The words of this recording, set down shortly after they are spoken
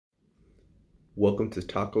Welcome to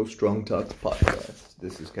Taco Strong Talks podcast.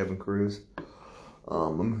 This is Kevin Cruz.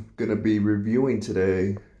 I'm gonna be reviewing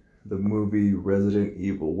today the movie Resident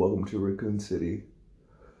Evil. Welcome to Raccoon City.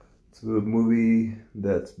 It's a movie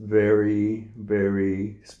that's very,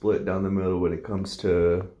 very split down the middle when it comes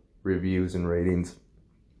to reviews and ratings.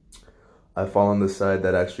 I fall on the side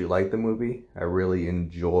that actually liked the movie. I really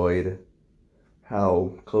enjoyed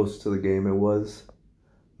how close to the game it was.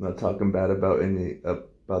 I'm not talking bad about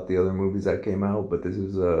the other movies that came out, but this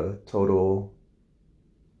is a total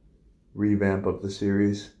revamp of the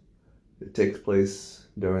series. It takes place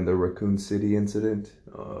during the Raccoon City incident,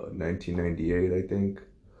 1998, I think.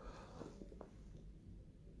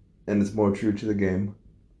 And it's more true to the game.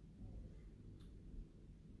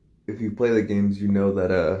 If you play the games, you know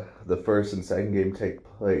that the first and second game take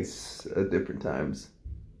place at different times.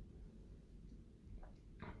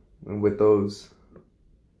 And with those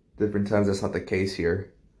different times, that's not the case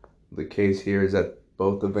here. The case here is that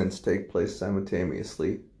both events take place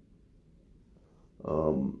simultaneously.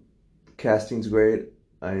 Casting's great.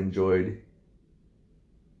 I enjoyed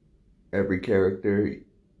every character.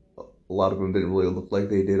 A lot of them didn't really look like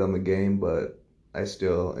they did on the game, but I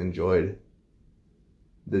still enjoyed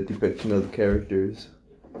the depiction of the characters.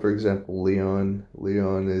 For example, Leon.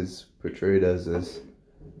 Leon is portrayed as this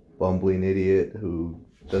bumbling idiot who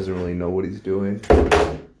doesn't really know what he's doing.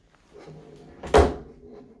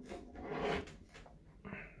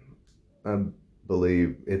 I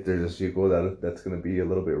believe if there's a sequel that's going to be a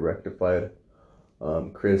little bit rectified.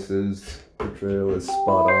 Chris's portrayal is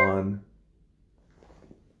spot on.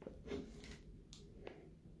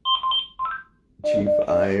 Chief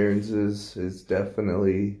Irons is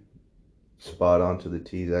definitely spot on to the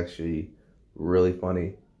T. He's actually really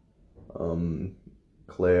funny.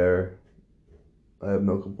 Claire, I have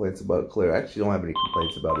no complaints about Claire. I actually don't have any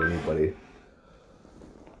complaints about anybody.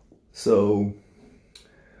 So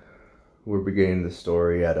we're beginning the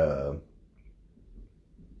story at the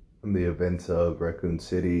events of Raccoon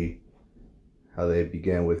City, how they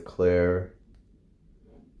began with Claire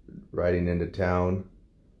riding into town.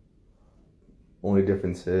 Only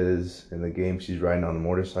difference is in the game she's riding on a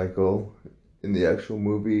motorcycle. In the actual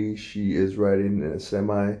movie, she is riding in a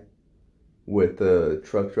semi with a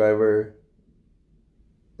truck driver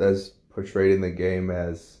that's portrayed in the game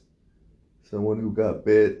as someone who got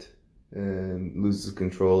bit and loses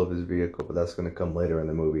control of his vehicle, but that's going to come later in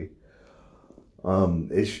the movie.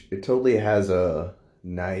 It totally has a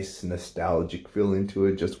nice nostalgic feeling to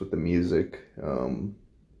it, just with the music.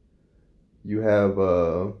 You have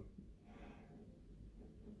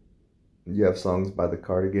songs by the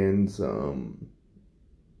Cardigans,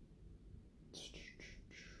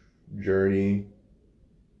 Journey,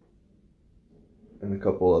 and a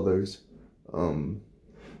couple others.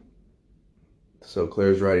 So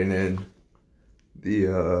Claire's riding in.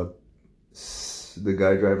 The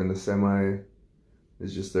guy driving the semi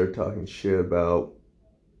is just there talking shit about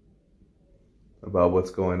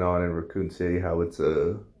what's going on in Raccoon City, how it's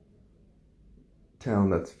a town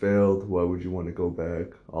that's failed. Why would you want to go back?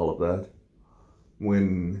 All of that.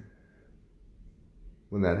 When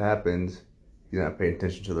that happens, he's not paying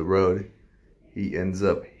attention to the road. He ends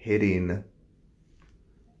up hitting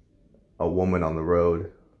a woman on the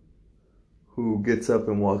road who gets up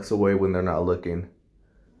and walks away when they're not looking.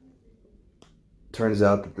 Turns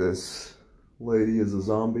out that this lady is a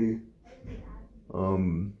zombie.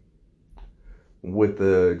 With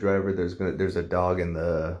the driver, there's a dog in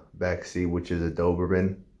the back seat, which is a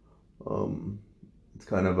Doberman. It's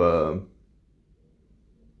kind of a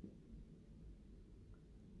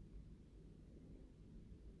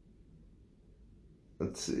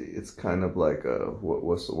it's kind of like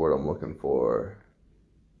what's the word I'm looking for?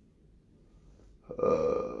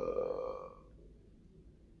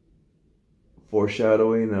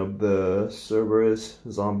 Foreshadowing of the Cerberus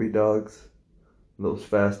zombie dogs. Those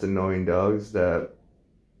fast, annoying dogs that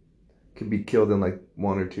can be killed in like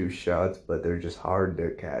one or two shots, but they're just hard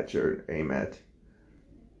to catch or aim at.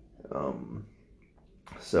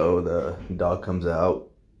 So the dog comes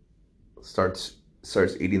out, starts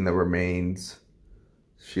eating the remains.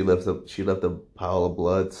 She left a pile of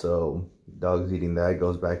blood, so dog's eating that,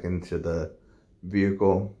 goes back into the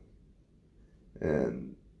vehicle,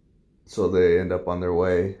 and so they end up on their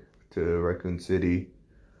way to Raccoon City.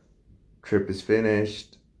 Trip is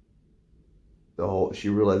finished. She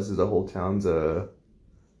realizes the whole town's a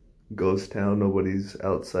ghost town. Nobody's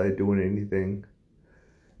outside doing anything,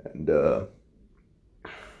 and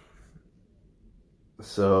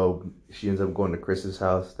so she ends up going to Chris's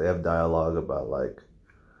house. They have dialogue about like,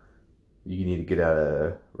 you need to get out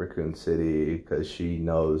of Raccoon City, because she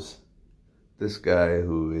knows this guy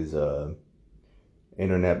who is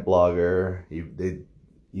internet blogger.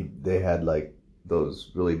 They had like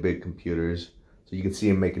those really big computers, so you could see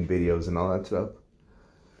him making videos and all that stuff.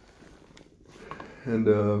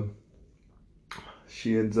 And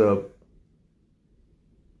she ends up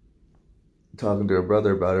talking to her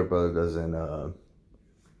brother about it. Her brother doesn't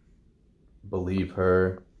believe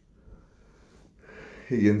her.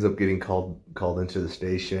 He ends up getting called into the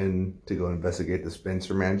station to go investigate the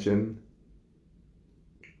Spencer mansion.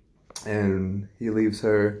 And he leaves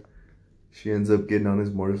her. She ends up getting on his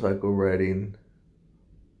motorcycle, riding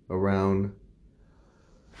around.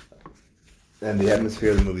 And the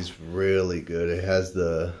atmosphere of the movie's really good. It has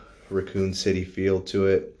the Raccoon City feel to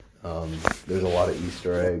it. There's a lot of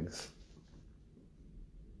Easter eggs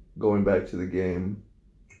going back to the game.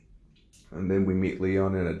 And then we meet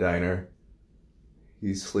Leon in a diner.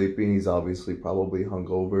 He's sleeping. He's obviously probably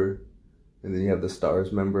hungover. And then you have the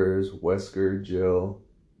Stars members, Wesker, Jill.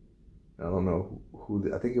 I don't know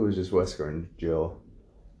who. I think it was just Wesker and Jill.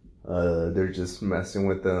 They're just messing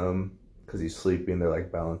with them because he's sleeping. They're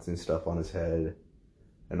like balancing stuff on his head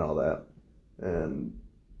and all that. And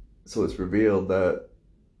so it's revealed that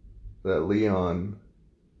Leon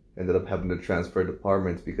ended up having to transfer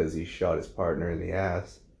departments because he shot his partner in the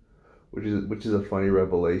ass, which is a funny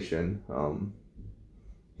revelation.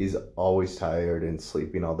 He's always tired and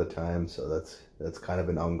sleeping all the time, so that's kind of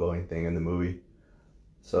an ongoing thing in the movie.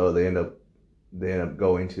 So they end up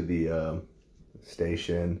going to the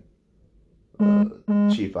station.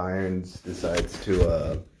 Chief Irons decides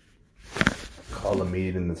to call a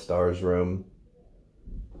meet in the Stars room.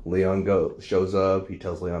 Leon shows up. He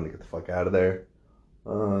tells Leon to get the fuck out of there.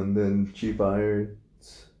 And then Chief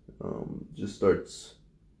Irons just starts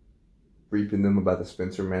briefing them about the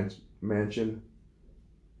Spencer mansion.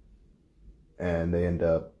 And they end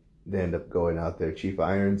up going out there. Chief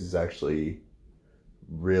Irons is actually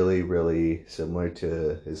really, really similar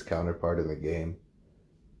to his counterpart in the game.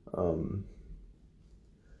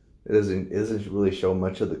 It doesn't really show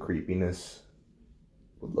much of the creepiness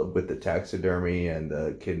with the taxidermy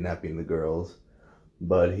and kidnapping the girls,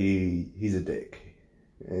 but he's a dick,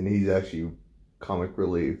 and he's actually comic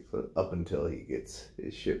relief up until he gets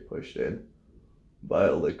his shit pushed in by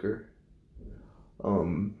a liquor.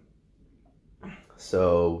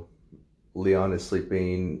 So Leon is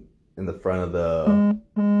sleeping in the front of the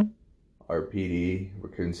RPD,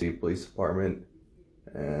 Raccoon City Police Department,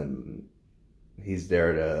 and he's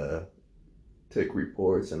there to take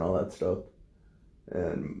reports and all that stuff.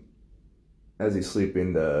 And as he's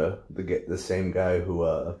sleeping, the same guy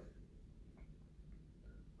who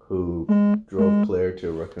drove Claire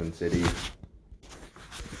to Raccoon City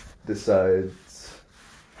decides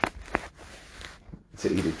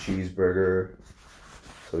to eat a cheeseburger.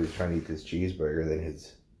 So he's trying to eat this cheeseburger. Then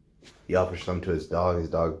he offers some to his dog. His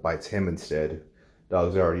dog bites him instead.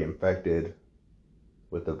 Dog's already infected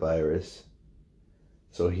with the virus,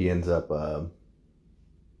 so he ends up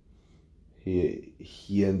he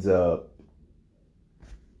ends up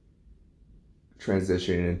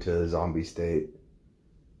transitioning into a zombie state.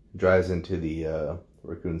 Drives into the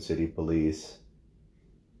Raccoon City Police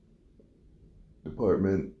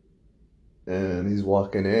Department, and he's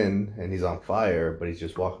walking in, and he's on fire, but he's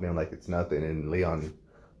just walking in like it's nothing. And Leon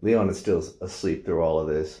is still asleep through all of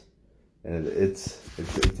this, and it's a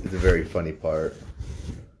very funny part.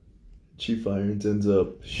 Chief Irons ends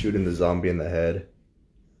up shooting the zombie in the head,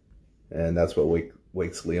 and that's what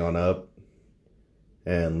wakes Leon up.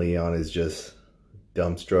 And Leon is just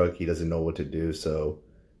dumbstruck. He doesn't know what to do, so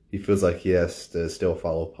he feels like he has to still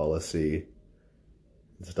follow policy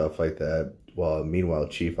and stuff like that. Meanwhile,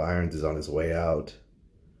 Chief Irons is on his way out.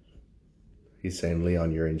 He's saying,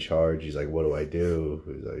 Leon, you're in charge. He's like, what do I do?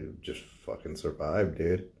 He's like, just fucking survive,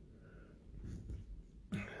 dude.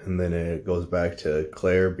 And then it goes back to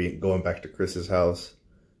Claire going back to Chris's house,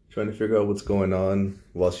 trying to figure out what's going on.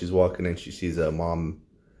 While she's walking in, she sees a mom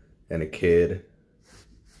and a kid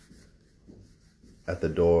at the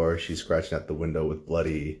door. She's scratching at the window with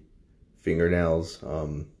bloody fingernails.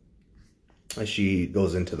 As she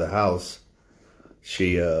goes into the house,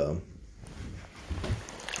 she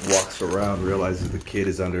walks around, realizes the kid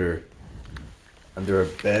is under a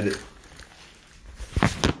bed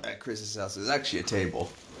at Chris's house. There's actually a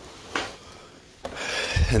table.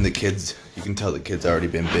 And the kids, you can tell the kid's already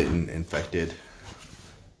been bitten, infected.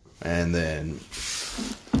 And then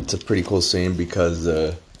it's a pretty cool scene because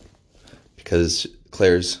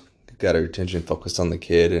Claire's got her attention focused on the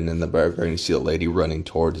kid, and in the background you see a lady running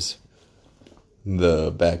towards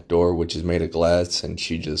the back door, which is made of glass, and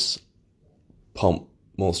she just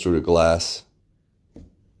pumps through the glass.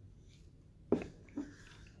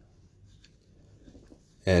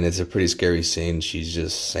 And it's a pretty scary scene. She's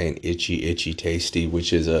just saying itchy, itchy, tasty,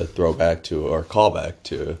 which is a throwback to or callback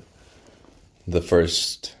to the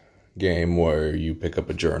first game where you pick up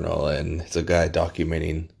a journal and it's a guy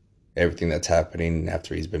documenting everything that's happening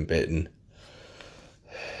after he's been bitten.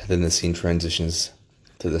 Then the scene transitions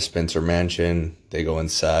to the Spencer mansion. They go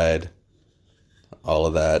inside, all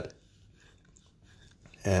of that.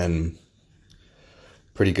 And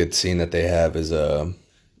pretty good scene that they have is a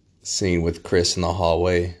scene with Chris in the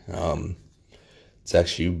hallway. It's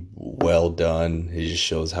actually well done. It just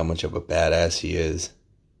shows how much of a badass he is.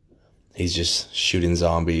 He's just shooting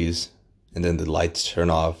zombies, and then the lights turn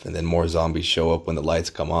off, and then more zombies show up when the lights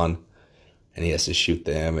come on, and he has to shoot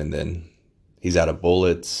them, and then he's out of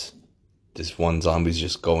bullets. This one zombie's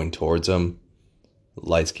just going towards him.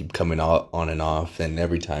 Lights keep coming on and off, and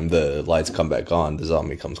every time the lights come back on, the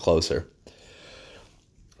zombie comes closer.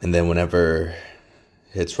 And then whenever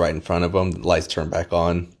it's right in front of him, the lights turn back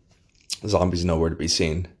on. The zombie's nowhere to be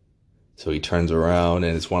seen. So he turns around,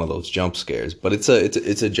 and it's one of those jump scares. But it's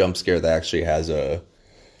a jump scare that actually has a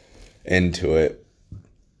end to it.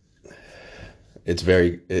 It's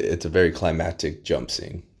a very climactic jump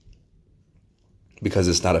scene because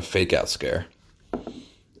it's not a fake out scare.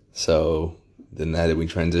 So then that we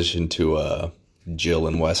transition to Jill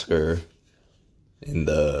and Wesker in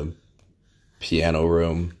the piano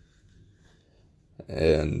room,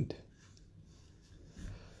 and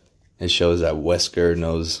it shows that Wesker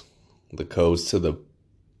knows the codes to the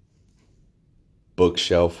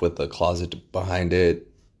bookshelf with the closet behind it,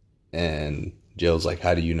 and Jill's like,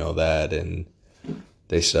 how do you know that? And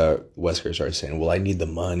Wesker starts saying, well, I need the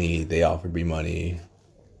money, they offered me money,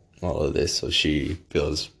 all of this. So she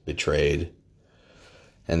feels betrayed.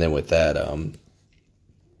 And then with that,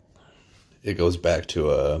 it goes back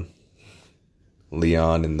to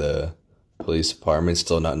Leon in the police department,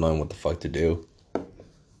 still not knowing what the fuck to do.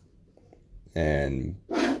 And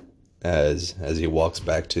as he walks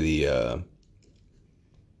back to the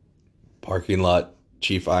parking lot,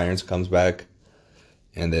 Chief Irons comes back,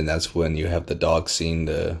 and then that's when you have the dog scene.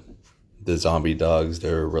 The zombie dogs,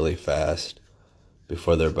 they're really fast.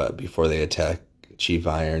 Before they attack Chief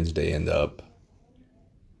Irons, they end up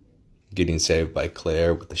getting saved by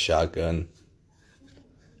Claire with the shotgun.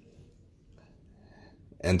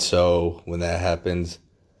 And so when that happens,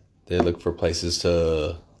 they look for places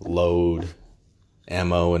to load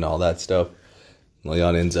ammo and all that stuff.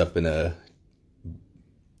 Leon ends up in a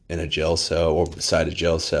jail cell, or beside a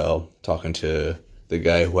jail cell, talking to the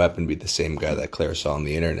guy who happened to be the same guy that Claire saw on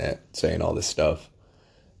the internet saying all this stuff.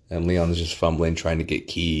 And Leon's just fumbling, trying to get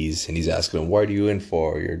keys, and he's asking him, what are you in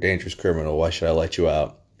for? You're a dangerous criminal. Why should I let you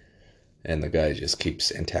out? And the guy just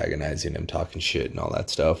keeps antagonizing him, talking shit and all that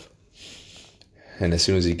stuff. And as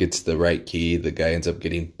soon as he gets the right key, the guy ends up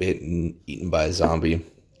getting bitten, eaten by a zombie.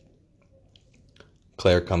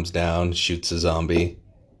 Claire comes down, shoots a zombie.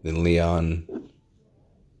 Then Leon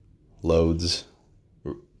loads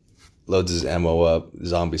his ammo up. The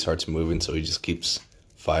zombie starts moving, so he just keeps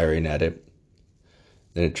firing at it.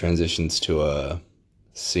 Then it transitions to a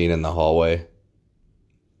scene in the hallway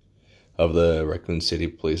of the Raccoon City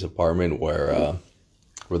Police Department where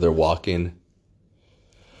they're walking,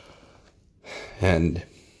 and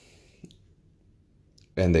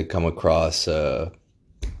they come across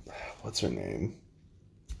what's her name?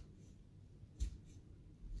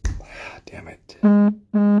 Damn it.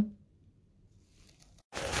 Her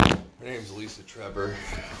name's Lisa Trevor.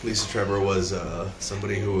 Lisa Trevor was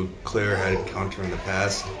somebody who Claire had encountered in the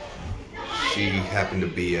past. She happened to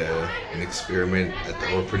be an experiment at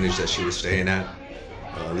the orphanage that she was staying at.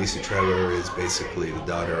 Lisa Trevor is basically the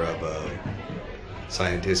daughter of a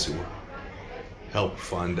scientist who helped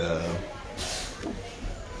fund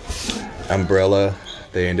Umbrella.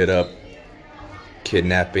 They ended up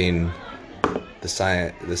kidnapping the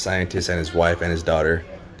scientist and his wife and his daughter,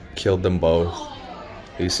 killed them both.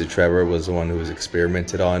 Lisa Trevor was the one who was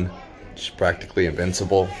experimented on. She's practically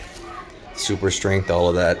invincible, super strength, all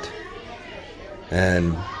of that.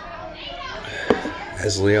 And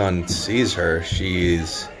as Leon sees her,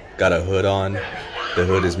 she's got a hood on. The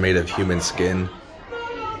hood is made of human skin.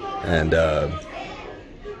 And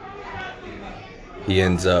he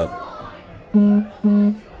ends up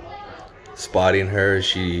spotting her.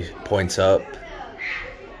 She points up.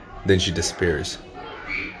 Then she disappears.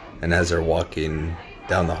 And as they're walking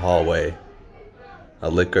down the hallway, a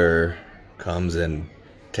licker comes and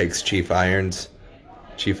takes Chief Irons.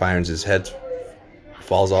 Chief Irons' head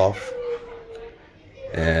falls off,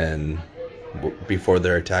 and before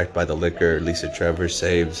they're attacked by the licker, Lisa Trevor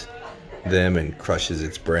saves them and crushes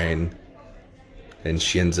its brain. And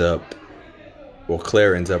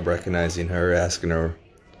Claire ends up recognizing her, asking her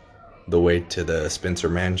the way to the Spencer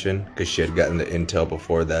mansion because she had gotten the intel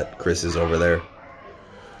before that Chris is over there.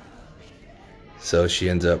 So she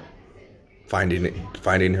ends up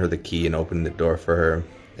finding her the key and opening the door for her.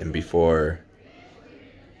 And before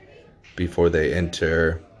they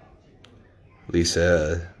enter,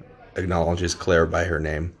 Lisa acknowledges Claire by her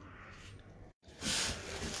name.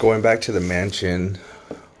 Going back to the mansion,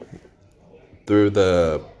 through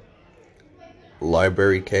the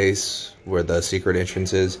library case where the secret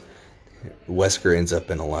entrance is, Wesker ends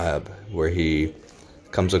up in a lab where he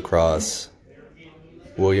comes across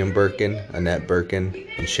William Birkin, Annette Birkin,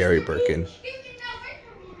 and Sherry Birkin.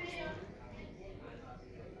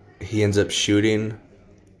 He ends up shooting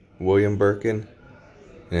William Birkin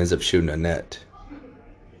and ends up shooting Annette.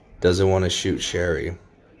 Doesn't want to shoot Sherry.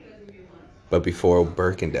 But before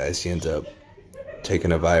Birkin dies, he ends up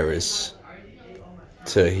taking a virus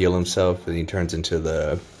to heal himself, and he turns into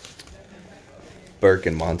the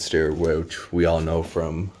Birkin monster, which we all know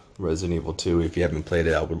from Resident Evil 2. If you haven't played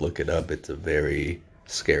it, I would look it up. It's a very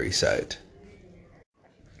scary sight.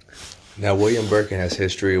 Now, William Birkin has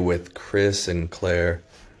history with Chris and Claire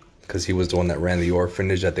because he was the one that ran the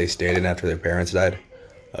orphanage that they stayed in after their parents died.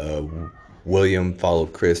 William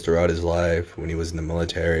followed Chris throughout his life when he was in the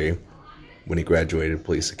military, when he graduated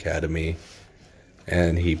police academy,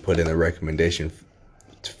 and he put in a recommendation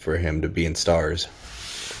for him to be in STARS.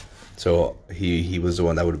 So he was the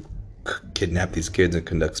one that would kidnap these kids and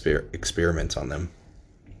conduct experiments on them.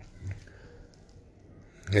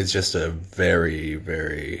 He's just a very,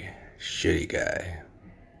 very shitty guy.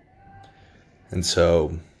 And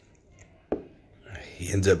so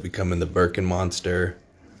he ends up becoming the Birkin monster.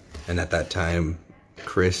 And at that time,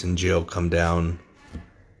 Chris and Jill come down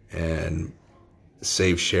and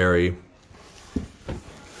save Sherry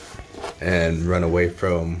and run away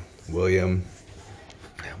from William.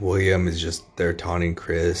 William is just there taunting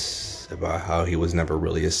Chris about how he was never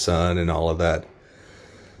really his son and all of that.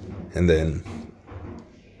 And then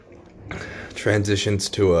transitions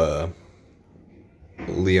to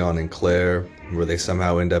Leon and Claire, where they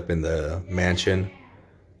somehow end up in the mansion.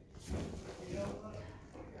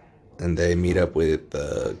 And they meet up with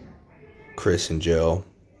Chris and Jill.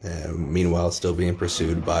 And meanwhile, still being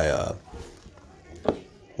pursued by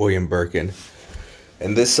William Birkin.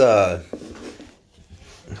 And this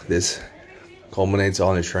culminates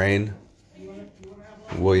on a train.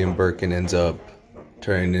 William Birkin ends up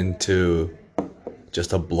turning into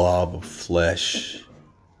just a blob of flesh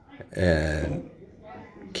and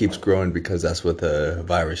keeps growing because that's what the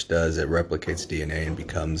virus does. It replicates DNA and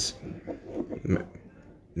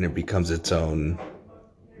it becomes its own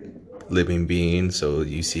living being. So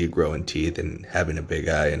you see it growing teeth and having a big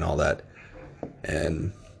eye and all that.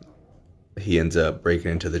 And he ends up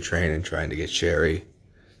breaking into the train and trying to get Sherry.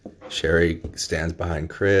 Sherry stands behind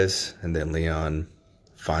Chris, and then Leon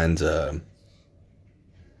finds a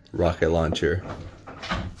rocket launcher.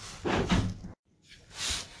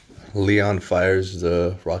 Leon fires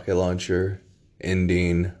the rocket launcher,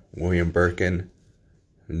 ending William Birkin.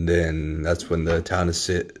 And then that's when the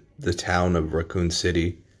town of Raccoon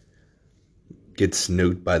City gets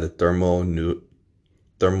nuked by the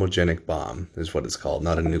thermogenic bomb, is what it's called,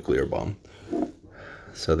 not a nuclear bomb.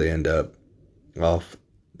 So they end up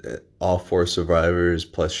all four survivors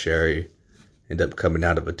plus Sherry end up coming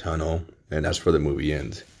out of a tunnel, and that's where the movie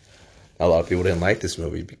ends. A lot of people didn't like this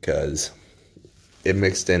movie because it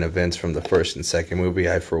mixed in events from the first and second movie.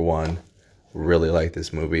 I, for one, really like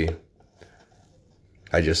this movie.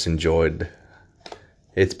 I just enjoyed.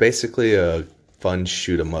 It's basically a fun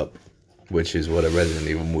shoot 'em up, which is what a Resident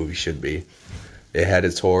Evil movie should be. It had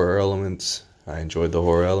its horror elements. I enjoyed the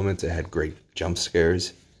horror elements. It had great jump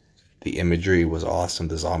scares. The imagery was awesome.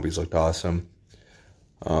 The zombies looked awesome.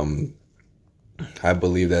 I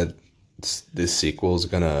believe that this sequel is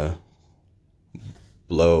gonna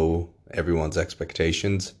blow everyone's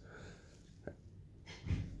expectations,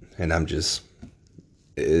 and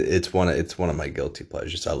it's one of my guilty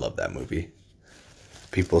pleasures. I love that movie.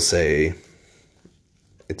 People say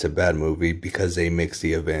it's a bad movie because they mix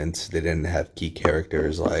the events. They didn't have key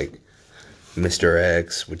characters like Mr.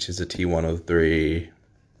 X, which is a T-103,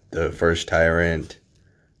 the first Tyrant,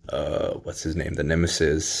 what's his name, the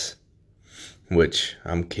Nemesis, which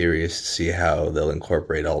I'm curious to see how they'll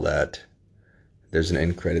incorporate all that. There's an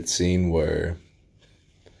end credit scene where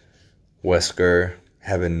Wesker,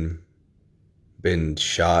 having been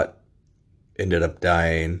shot, ended up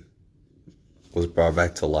dying, was brought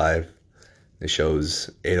back to life. It shows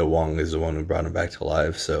Ada Wong is the one who brought him back to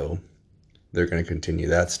life, so they're going to continue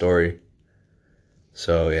that story.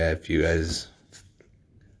 So yeah,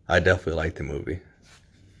 I definitely liked the movie.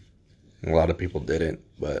 A lot of people didn't,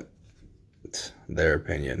 but respect their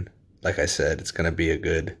opinion. Like I said, it's going to be a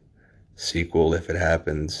good sequel if it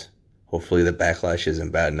happens. Hopefully the backlash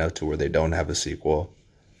isn't bad enough to where they don't have a sequel.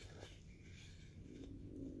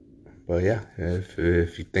 But yeah, if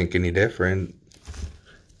you think any different,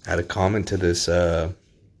 add a comment to this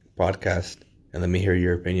podcast and let me hear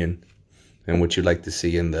your opinion and what you'd like to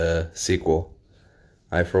see in the sequel.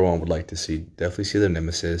 I, for one, would like to definitely see the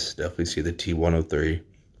Nemesis, definitely see the T-103,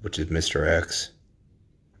 which is Mr. X.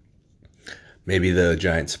 Maybe the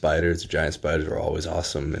giant spiders. The giant spiders are always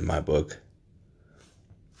awesome in my book.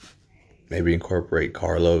 Maybe incorporate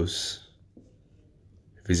Carlos.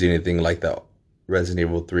 If he's anything like the Resident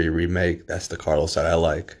Evil 3 remake, that's the Carlos that I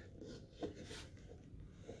like.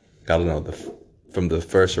 I don't know, from the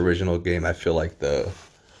first original game, I feel like the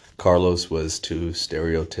Carlos was too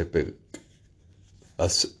stereotypical, a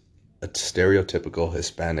stereotypical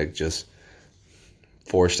Hispanic, just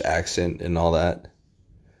forced accent and all that.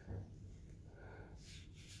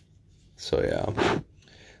 So yeah,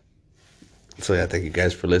 thank you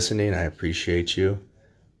guys for listening. I appreciate you.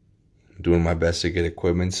 I'm doing my best to get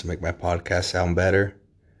equipment to make my podcast sound better.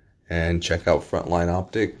 And check out Frontline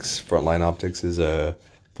Optics. Frontline Optics is a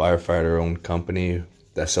firefighter-owned company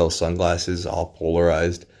that sells sunglasses, all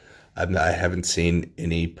polarized. I haven't seen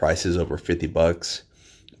any prices over $50,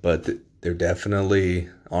 but they're definitely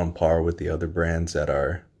on par with the other brands that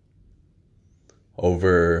are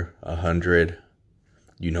over 100.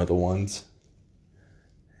 You know the ones.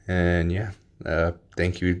 And yeah,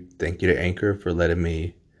 thank you to Anchor for letting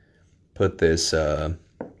me put this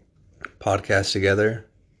podcast together.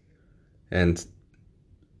 And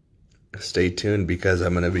stay tuned because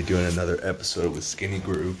I'm going to be doing another episode with Skinny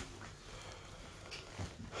Groove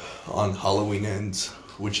on Halloween Ends,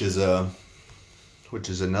 which is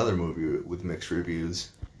another movie with mixed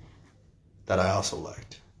reviews that I also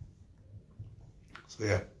liked. So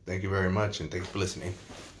yeah, thank you very much and thanks for listening.